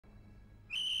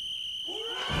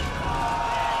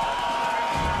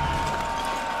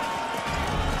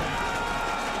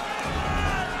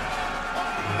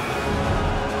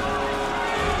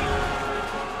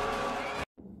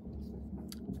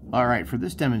All right, for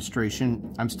this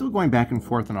demonstration, I'm still going back and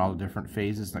forth on all the different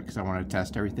phases because I want to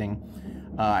test everything.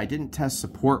 I didn't test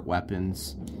support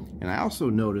weapons, and I also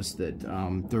noticed that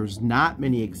there's not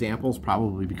many examples,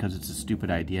 probably because it's a stupid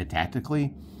idea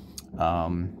tactically,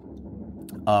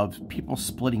 of people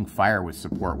splitting fire with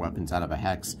support weapons out of a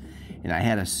hex. And I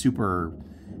had a super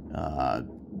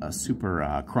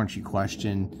crunchy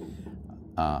question,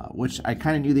 which I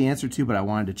kind of knew the answer to, but I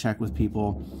wanted to check with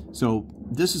people. So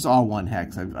this is all one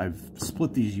hex. I've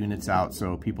split these units out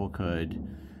so people could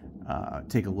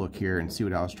take a look here and see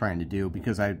what I was trying to do,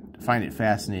 because I find it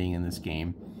fascinating in this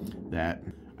game that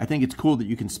I think it's cool that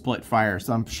you can split fire.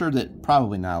 So I'm sure that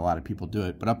probably not a lot of people do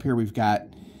it. But up here we've got,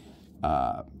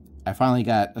 I finally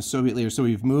got a Soviet leader. So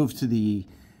we've moved to the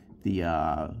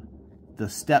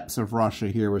steppes of Russia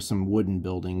here with some wooden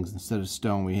buildings instead of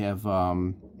stone. We have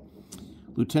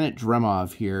Lieutenant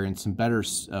Dremov here and some better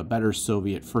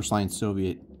Soviet, first-line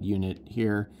Soviet unit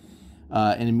here,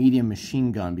 and a medium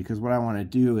machine gun, because what I want to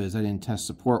do is I didn't test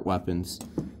support weapons,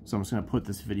 so I'm just going to put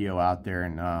this video out there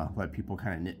and let people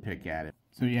kind of nitpick at it.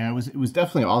 So yeah, it was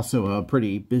definitely also a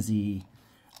pretty busy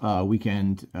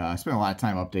weekend. I spent a lot of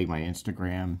time updating my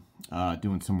Instagram,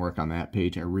 doing some work on that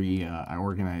page. I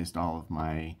organized all of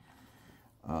my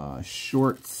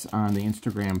shorts on the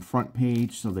Instagram front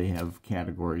page, so they have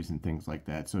categories and things like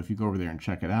that. So if you go over there and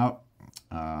check it out,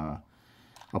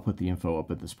 I'll put the info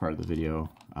up at this part of the video.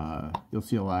 You'll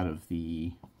see a lot of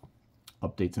the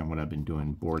updates on what I've been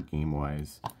doing board game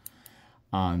wise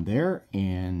on there,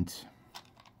 and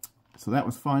so that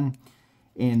was fun.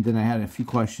 And then I had a few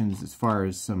questions as far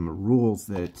as some rules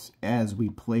that, as we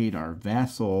played our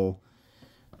VASSAL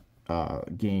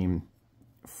game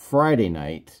Friday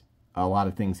night, a lot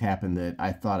of things happened that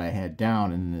I thought I had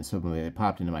down, and then suddenly they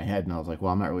popped into my head, and I was like,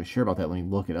 well, I'm not really sure about that. Let me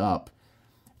look it up.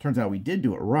 Turns out we did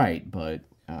do it right, but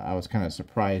I was kind of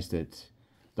surprised at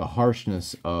the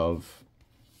harshness of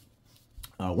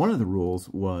one of the rules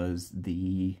was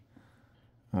one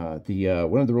of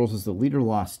the rules is the leader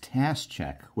lost task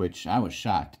check, which I was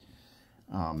shocked.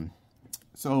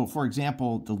 So, for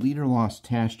example, the leader lost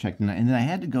task check, and then I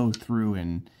had to go through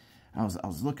and I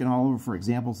was looking all over for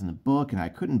examples in the book, and I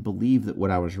couldn't believe that what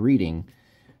I was reading.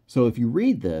 So if you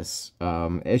read this,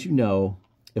 as you know,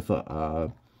 if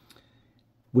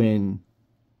when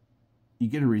you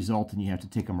get a result and you have to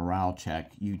take a morale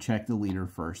check, you check the leader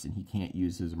first, and he can't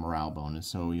use his morale bonus.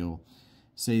 So you'll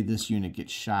say this unit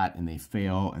gets shot and they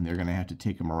fail, and they're going to have to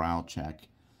take a morale check.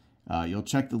 You'll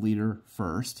check the leader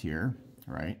first here,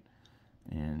 right?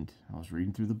 And I was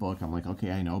reading through the book. I'm like,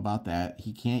 okay, I know about that.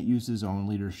 He can't use his own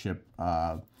leadership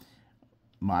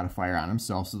modifier on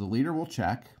himself, so the leader will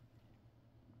check.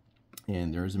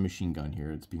 And there's a machine gun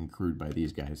here. It's being crewed by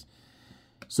these guys.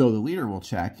 So the leader will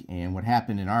check, and what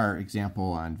happened in our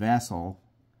example on VASSAL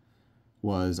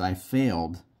was I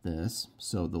failed this,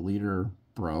 so the leader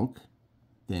broke.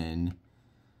 Then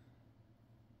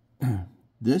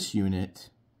this unit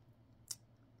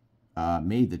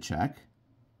made the check,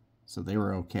 so they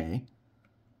were okay.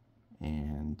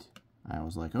 And I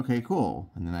was like, okay, cool.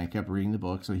 And then I kept reading the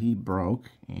book, so he broke,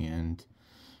 and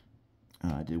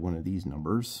I did one of these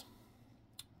numbers.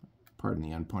 Pardon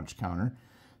the unpunched counter.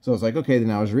 So I was like, okay,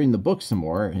 then I was reading the book some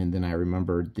more, and then I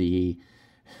remembered the,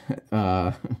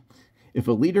 if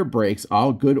a leader breaks,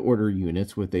 all good order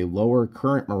units with a lower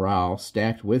current morale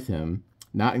stacked with him,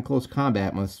 not in close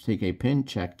combat, must take a pin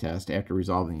check test after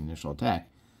resolving the initial attack.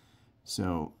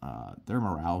 So their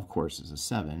morale, of course, is a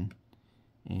 7,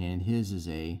 and his is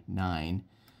a 9.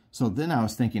 So then I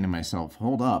was thinking to myself,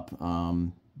 hold up,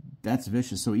 that's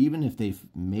vicious. So even if they've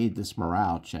made this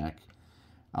morale check,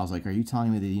 I was like, are you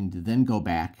telling me they need to then go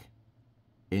back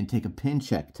and take a pin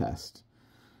check test?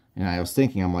 And I was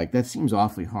thinking, I'm like, that seems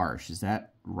awfully harsh. Is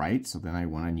that right? So then I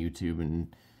went on YouTube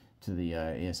and to the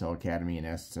ASL Academy and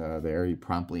asked there. He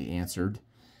promptly answered.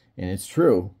 And it's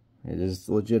true. It is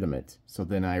legitimate. So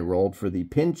then I rolled for the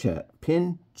pin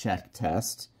check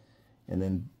test. And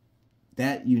then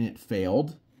that unit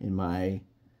failed in my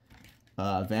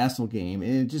VASSAL game,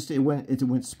 and it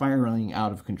went spiraling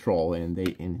out of control, and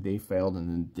they failed, and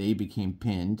then they became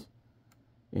pinned,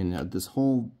 and this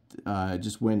whole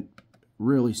just went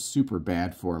really super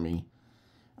bad for me,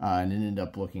 and it ended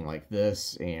up looking like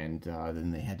this, and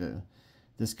then they had to,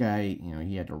 this guy, you know,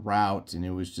 he had to route, and it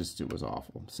was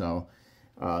awful. So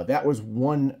that was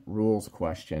one rules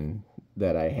question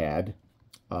that I had.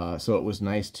 So it was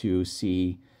nice to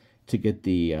get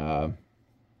the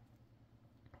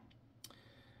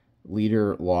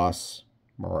leader loss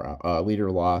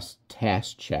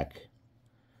task check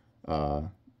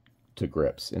to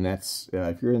grips, and that's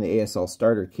if you're in the ASL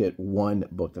Starter Kit 1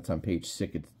 book, that's on page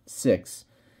 6.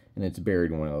 and it's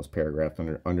buried in one of those paragraphs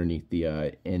underneath the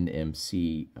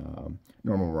NMC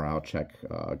normal morale check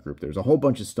group. There's a whole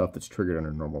bunch of stuff that's triggered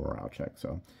under normal morale check.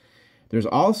 So there's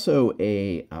also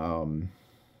a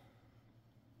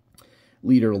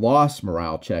leader loss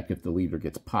morale check if the leader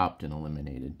gets popped and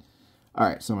eliminated. All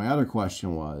right, so my other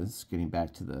question was, getting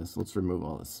back to this, let's remove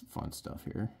all this fun stuff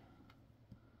here.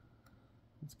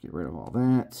 Let's get rid of all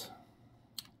that.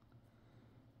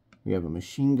 We have a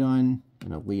machine gun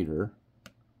and a leader.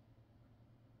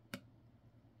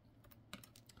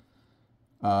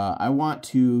 I want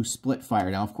to split fire.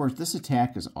 Now, of course, this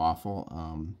attack is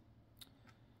awful.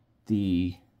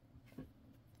 The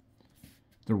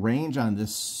range on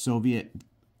this Soviet,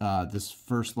 this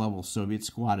first level Soviet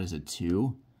squad is a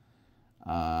 2.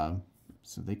 So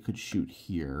they could shoot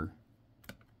here.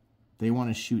 They want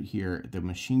to shoot here. The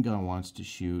machine gun wants to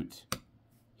shoot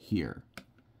here.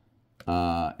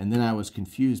 And then I was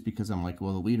confused because I'm like,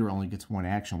 well, the leader only gets 1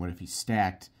 action. What if he's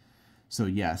stacked? So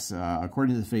yes,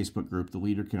 according to the Facebook group, the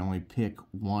leader can only pick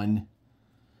one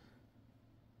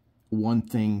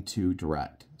thing to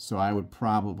direct. So I would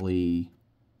probably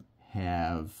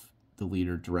have the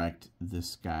leader direct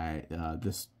this guy,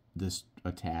 this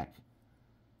attack,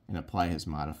 and apply his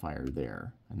modifier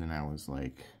there. And then I was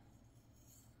like,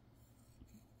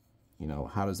 you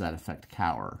know, how does that affect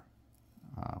cower?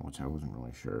 Which I wasn't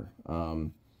really sure.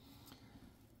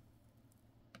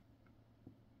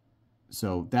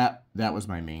 So that was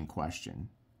my main question.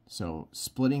 So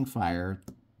splitting fire,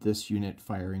 this unit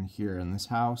firing here in this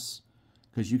house,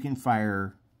 because you can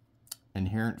fire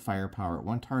inherent firepower at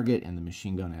one target and the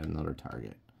machine gun at another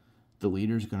target. The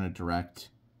leader's going to direct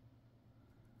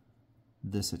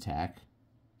this attack,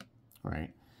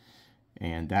 right?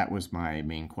 And that was my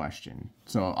main question.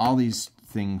 So all these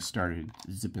things started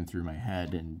zipping through my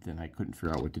head, and then I couldn't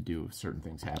figure out what to do if certain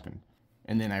things happened.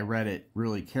 And then I read it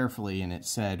really carefully, and it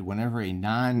said whenever a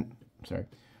non-leader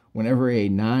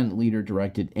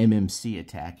directed MMC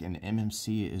attack, and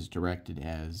MMC is directed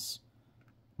as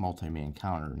multi-man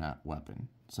counter, not weapon.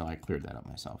 So I cleared that up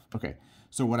myself. Okay,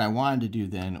 so what I wanted to do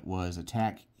then was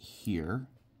attack here,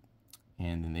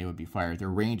 and then they would be fired. Their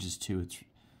range is 2.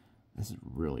 This is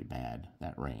really bad,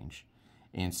 that range.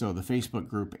 And so the Facebook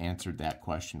group answered that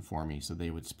question for me. So they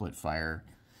would split fire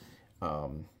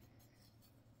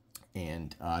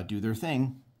and do their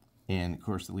thing. And, of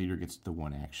course, the leader gets the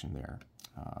 1 action there.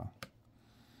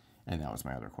 And that was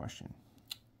my other question.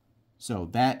 So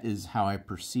that is how I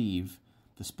perceive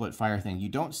the split fire thing. You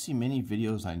don't see many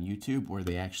videos on YouTube where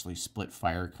they actually split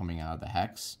fire coming out of the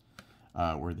hex.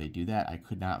 Where they do that. I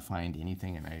could not find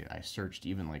anything, and I searched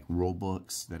even like rule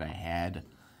books that I had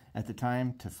at the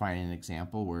time to find an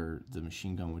example where the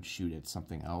machine gun would shoot at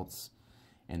something else,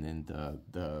 and then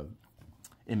the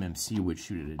MMC would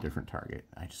shoot at a different target.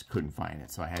 I just couldn't find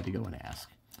it, so I had to go and ask.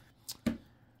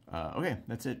 Okay,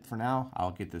 that's it for now.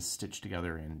 I'll get this stitched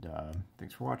together, and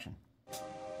thanks for watching.